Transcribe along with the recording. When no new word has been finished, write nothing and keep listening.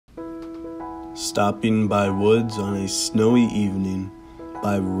Stopping by Woods on a Snowy Evening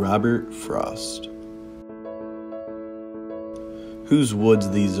by Robert Frost. Whose woods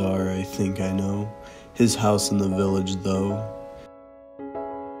these are, I think I know, his house in the village though.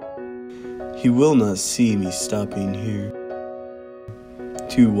 He will not see me stopping here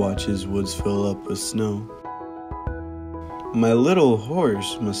to watch his woods fill up with snow. My little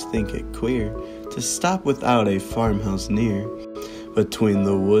horse must think it queer to stop without a farmhouse near, between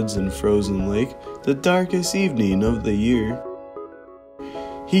the woods and frozen lake, the darkest evening of the year.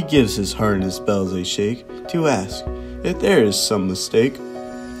 He gives his harness bells a shake to ask if there is some mistake.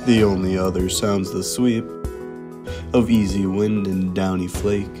 The only other sounds the sweep of easy wind and downy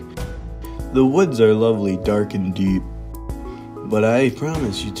flake. The woods are lovely, dark and deep, but I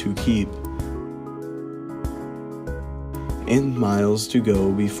promise you to keep. And miles to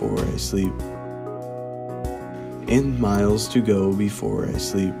go before I sleep. And miles to go before I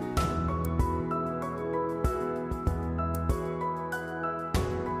sleep.